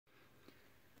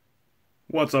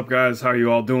What's up, guys? How are you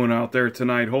all doing out there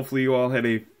tonight? Hopefully you all had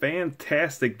a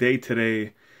fantastic day today.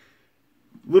 A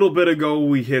little bit ago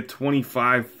we hit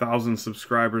 25,000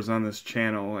 subscribers on this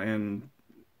channel, and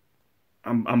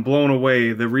I'm blown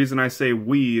away. The reason I say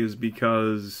we is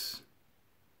because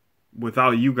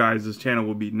without you guys this channel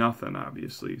would be nothing,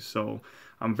 obviously. So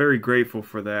I'm very grateful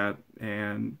for that,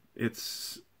 and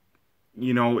it's,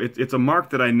 you know, it's a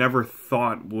mark that I never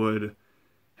thought would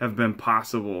have been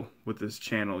possible with this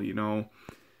channel. You know,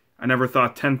 I never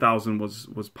thought 10,000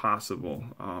 was possible,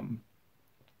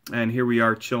 and here we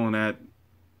are chilling at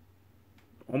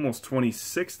almost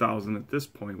 26,000 at this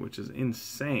point, which is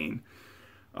insane.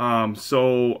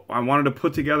 So I wanted to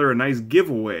put together a nice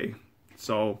giveaway.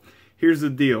 So here's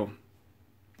the deal.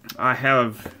 I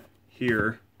have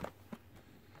here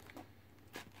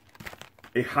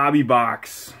a hobby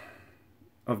box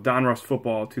of Donruss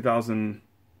football,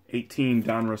 2018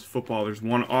 Donruss football. There's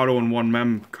one auto and one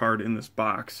mem card in this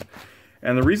box.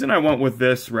 And the reason I went with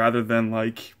this rather than,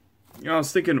 like, you know, I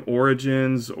was thinking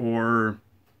Origins or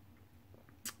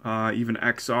even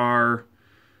XR,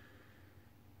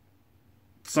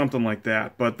 something like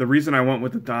that. But the reason I went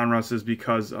with the Donruss is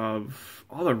because of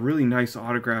all the really nice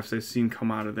autographs I've seen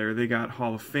come out of there. They got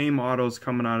Hall of Fame autos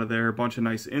coming out of there, a bunch of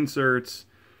nice inserts,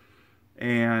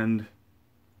 and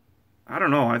I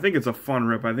don't know, I think it's a fun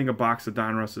rip. I think a box of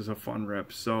Donruss is a fun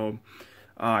rip. So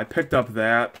I picked up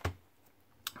that.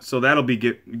 So that'll be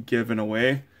given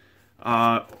away.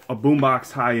 A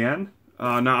Boombox high-end.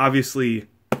 Now, obviously,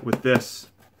 with this,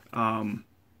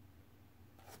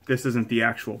 this isn't the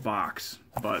actual box,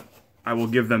 but I will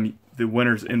give them the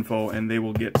winner's info, and they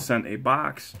will get sent a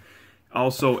box.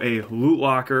 Also, a loot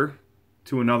locker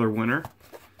to another winner.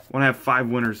 I want to have 5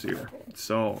 winners here.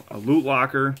 So, a loot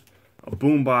locker, a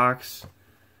Boombox,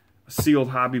 a sealed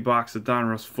hobby box of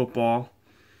Donruss football.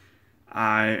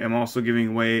 I am also giving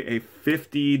away a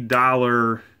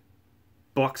 $50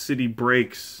 Buck City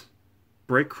Breaks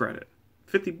break credit.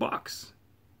 50 bucks.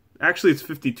 Actually, it's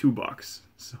 52 bucks.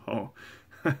 So,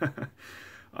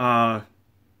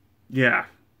 yeah.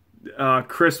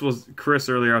 Chris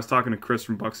earlier. I was talking to Chris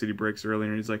from Buck City Breaks earlier,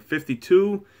 and he's like,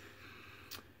 52.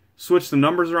 Switch the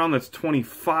numbers around. That's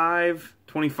 25.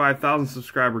 25,000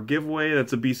 subscriber giveaway.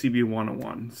 That's a BCB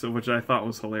 101. So, which I thought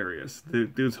was hilarious. The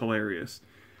dude's hilarious.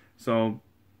 So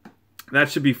that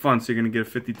should be fun. So you're going to get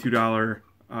a $52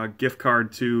 gift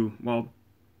card to, well,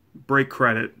 break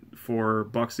credit for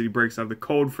Buck City Breaks. I have the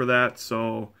code for that,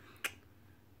 so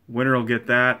winner will get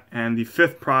that. And the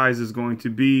 5th prize is going to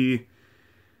be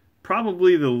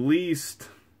probably the least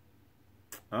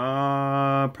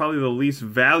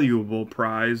valuable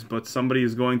prize, but somebody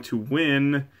is going to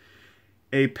win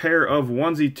a pair of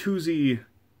Onezie, Twozie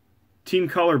team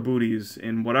color booties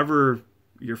in whatever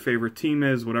your favorite team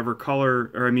is, whatever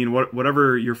color, or I mean,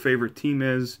 whatever your favorite team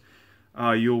is,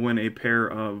 you'll win a pair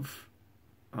of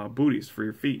booties for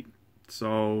your feet.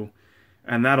 So,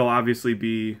 and that'll obviously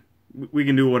be, we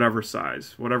can do whatever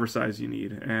size you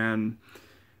need. And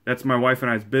that's my wife and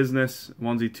I's business,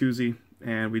 Onezie, Twozie,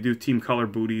 and we do team color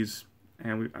booties.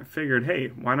 And I figured, hey,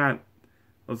 why not?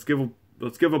 Let's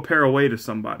give a pair away to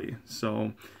somebody.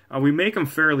 So we make them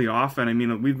fairly often. I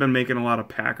mean, we've been making a lot of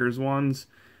Packers ones,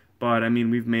 but I mean,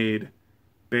 we've made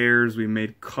Bears, we've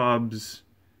made Cubs,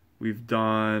 we've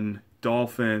done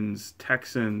Dolphins,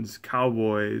 Texans,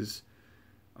 Cowboys,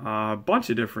 a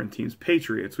bunch of different teams,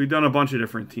 Patriots. We've done a bunch of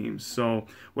different teams. So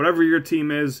whatever your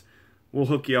team is, we'll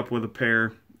hook you up with a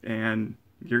pair, and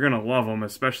you're going to love them,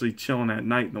 especially chilling at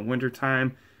night in the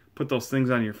wintertime. Put those things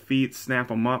on your feet, snap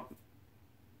them up.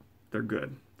 They're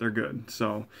good. They're good.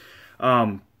 So,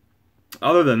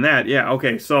 other than that, yeah,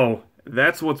 okay, so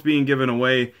that's what's being given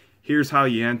away. Here's how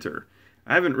you enter.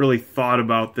 I haven't really thought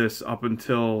about this up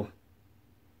until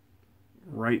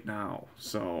right now,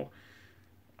 so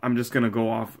I'm just gonna go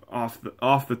off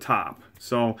the top.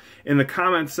 So in the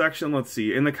comment section, let's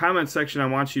see. In the comment section, I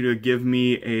want you to give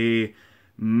me a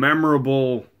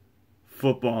memorable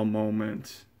football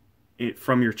moment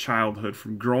from your childhood,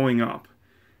 from growing up.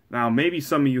 Now, maybe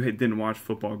some of you didn't watch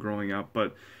football growing up,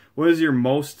 but what is your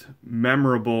most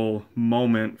memorable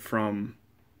moment from,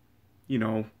 you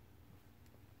know,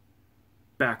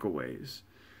 back a ways?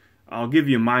 I'll give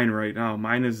you mine right now.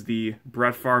 Mine is the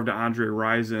Brett Favre to Andre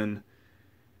Rison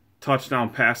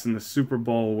touchdown pass in the Super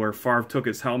Bowl where Favre took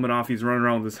his helmet off. He's running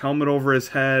around with his helmet over his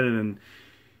head and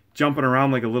jumping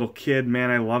around like a little kid. Man,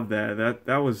 I love that.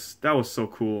 That was so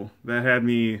cool. That had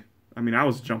me, I mean, I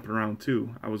was jumping around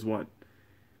too. I was, what,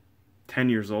 10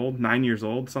 years old, 9 years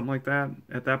old, something like that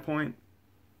at that point.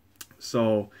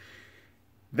 So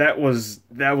that was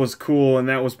cool, and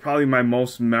that was probably my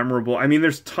most memorable. I mean,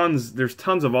 there's tons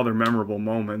of other memorable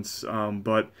moments,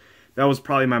 but that was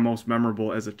probably my most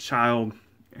memorable as a child,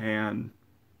 and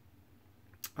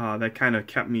that kind of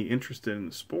kept me interested in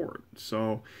the sport.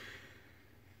 So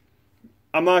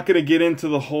I'm not going to get into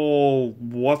the whole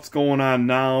what's going on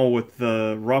now with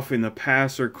the roughing the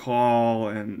passer call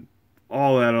and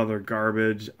all that other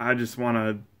garbage. I just want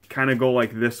to kind of go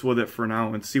like this with it for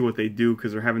now and see what they do,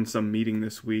 because they're having some meeting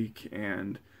this week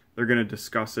and they're going to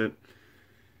discuss it.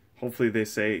 Hopefully they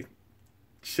say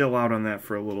chill out on that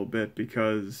for a little bit,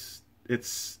 because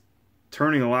it's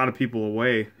turning a lot of people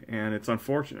away and it's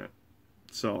unfortunate.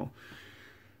 So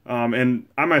and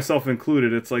I myself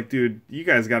included, it's like, dude, you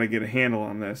guys got to get a handle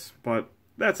on this. But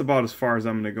that's about as far as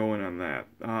I'm going to go in on that.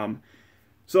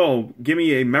 So give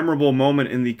me a memorable moment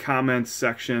in the comments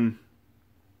section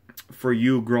for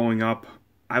you growing up.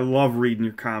 I love reading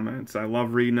your comments. I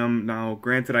love reading them. Now,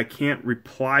 granted, I can't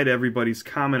reply to everybody's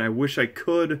comment. I wish I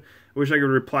could. I wish I could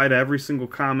reply to every single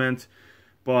comment.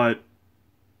 But,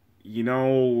 you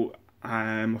know,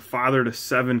 I'm a father to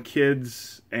 7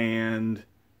 kids, and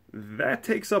that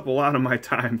takes up a lot of my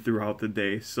time throughout the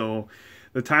day. So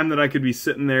the time that I could be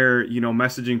sitting there, you know,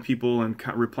 messaging people and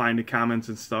replying to comments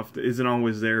and stuff isn't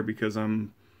always there, because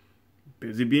I'm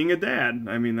busy being a dad.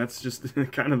 I mean, that's just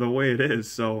kind of the way it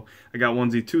is. So I got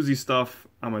onesie twosie stuff,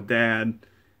 I'm a dad,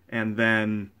 and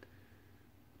then,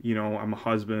 you know, I'm a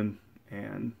husband,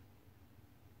 and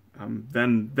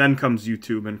then comes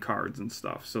YouTube and cards and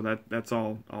stuff. So that's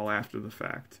all after the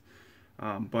fact.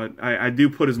 But I do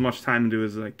put as much time into it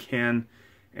as I can,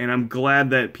 and I'm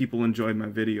glad that people enjoyed my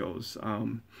videos.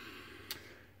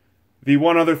 The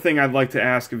one other thing I'd like to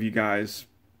ask of you guys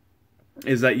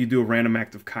is that you do a random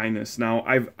act of kindness. Now,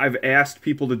 I've asked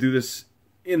people to do this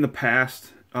in the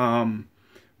past,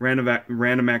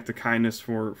 random act of kindness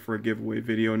for a giveaway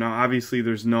video. Now, obviously,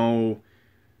 there's no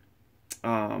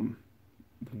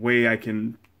way I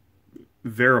can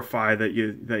verify that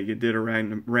you did a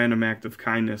random act of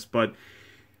kindness, but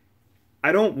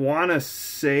I don't want to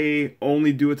say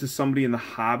only do it to somebody in the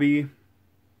hobby,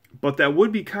 but that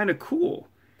would be kind of cool.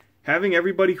 Having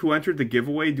everybody who entered the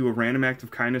giveaway do a random act of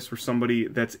kindness for somebody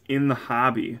that's in the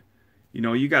hobby. You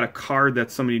know, you got a card that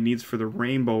somebody needs for the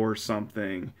rainbow or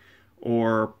something,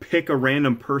 or pick a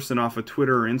random person off of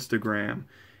Twitter or Instagram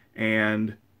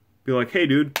and be like, hey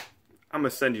dude, I'm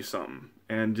gonna send you something,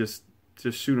 and just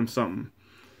shoot them something.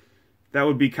 That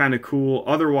would be kind of cool.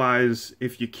 Otherwise,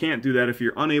 if you can't do that, if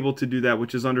you're unable to do that,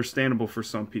 which is understandable for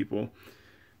some people,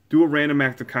 do a random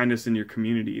act of kindness in your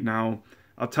community. Now,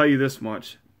 I'll tell you this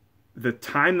much. The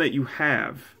time that you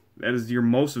have, that is your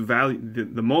most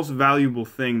the most valuable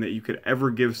thing that you could ever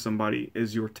give somebody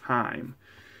is your time.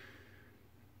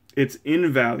 It's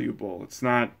invaluable. It's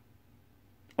not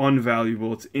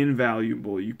unvaluable. It's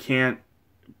invaluable. You can't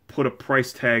put a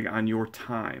price tag on your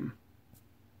time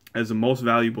as the most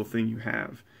valuable thing you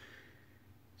have.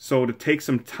 So to take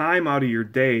some time out of your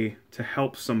day to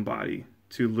help somebody,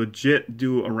 to legit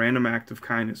do a random act of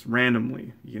kindness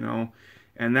randomly, you know,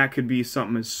 and that could be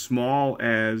something as small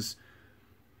as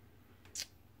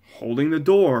holding the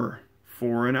door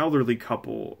for an elderly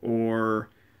couple, or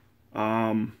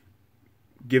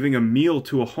giving a meal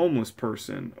to a homeless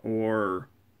person, or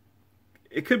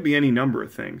it could be any number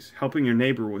of things. Helping your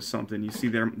neighbor with something. You see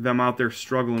them out there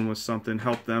struggling with something,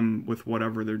 help them with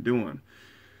whatever they're doing.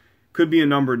 Could be a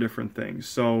number of different things.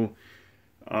 So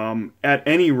at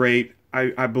any rate,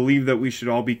 I believe that we should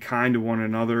all be kind to one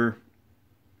another.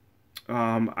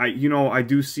 I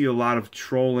do see a lot of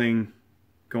trolling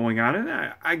going on,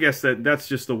 and I guess that's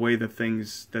just the way that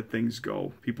things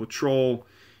go. People troll.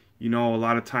 You know, a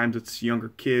lot of times it's younger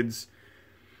kids.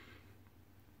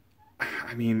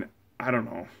 I mean, I don't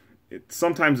know.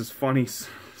 Sometimes it's funny,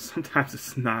 sometimes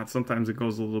it's not. Sometimes it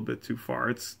goes a little bit too far.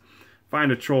 It's fine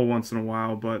to troll once in a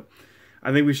while, but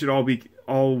I think we should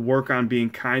all work on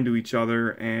being kind to each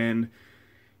other. And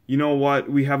you know what?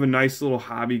 We have a nice little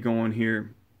hobby going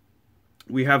here.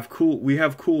 We have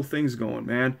cool things going,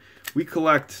 man. We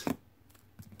collect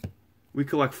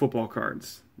football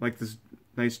cards, like this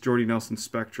nice Jordy Nelson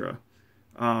Spectra.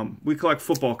 We collect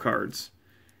football cards.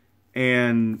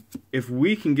 And if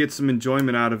we can get some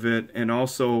enjoyment out of it and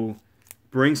also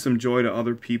bring some joy to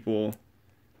other people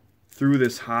through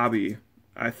this hobby,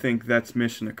 I think that's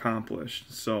mission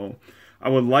accomplished. So I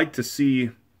would like to see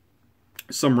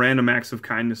some random acts of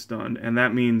kindness done, and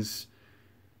that means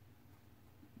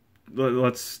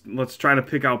let's try to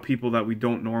pick out people that we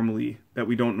don't normally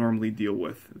deal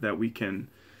with, that we can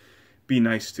be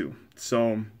nice to.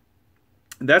 So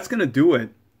that's gonna do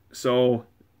it. So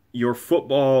your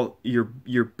football, your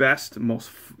best,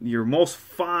 your most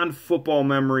fond football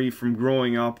memory from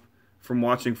growing up, from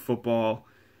watching football,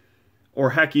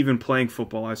 or heck, even playing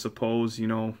football, I suppose. You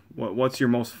know, what's your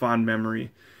most fond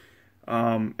memory?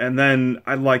 And then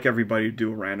I'd like everybody to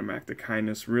do a random act of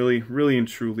kindness, really, really and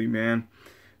truly, man.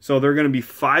 So there are going to be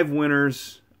 5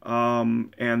 winners,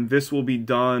 and this will be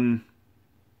done.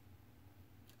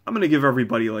 I'm going to give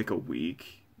everybody like a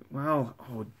week. Well,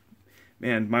 oh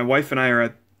man, my wife and I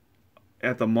are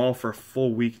at the mall for a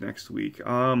full week next week.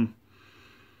 I'll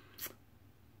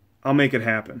make it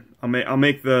happen. I'll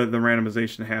make the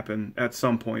randomization happen at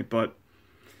some point, but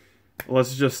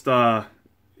let's just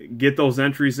get those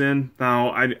entries in.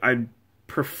 Now, I'd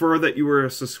prefer that you were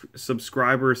a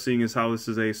subscriber, seeing as how this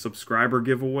is a subscriber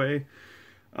giveaway.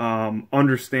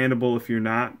 Understandable if you're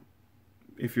not.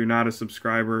 If you're not a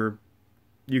subscriber,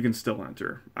 you can still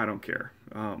enter. I don't care.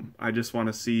 I just want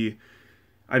to see.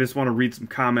 I just want to read some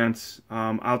comments.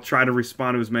 I'll try to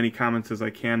respond to as many comments as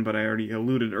I can, but I already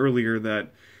alluded earlier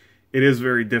that it is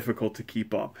very difficult to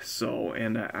keep up. So,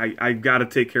 and I've got to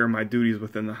take care of my duties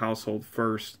within the household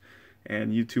first,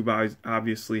 and YouTube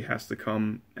obviously has to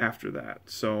come after that.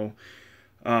 So,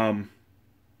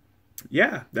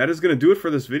 yeah, that is going to do it for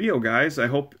this video, guys.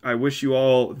 I wish you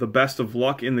all the best of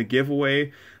luck in the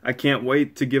giveaway. I can't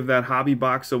wait to give that hobby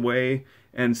box away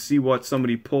and see what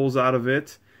somebody pulls out of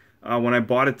it. When I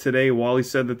bought it today, Wally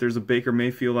said that there's a Baker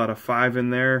Mayfield out of 5 in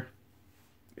there.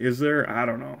 Is there? I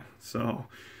don't know. So,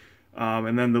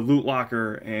 and then the Loot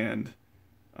Locker and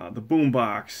the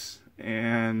Boombox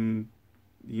and,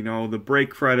 you know, the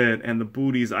break credit and the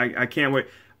Booties. I can't wait.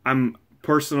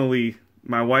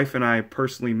 My wife and I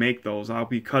personally make those. I'll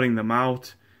be cutting them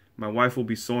out. My wife will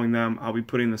be sewing them. I'll be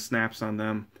putting the snaps on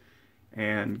them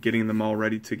and getting them all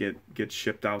ready to get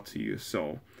shipped out to you.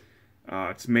 So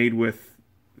it's made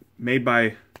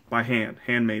by hand,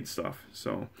 handmade stuff.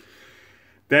 So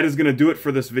that is going to do it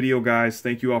for this video, guys.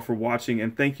 Thank you all for watching,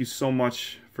 and thank you so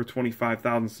much for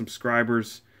 25,000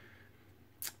 subscribers.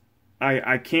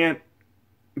 I can't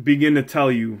begin to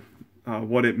tell you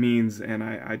what it means, and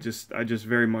I just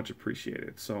very much appreciate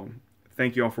it. So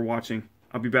thank you all for watching.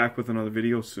 I'll be back with another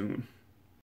video soon.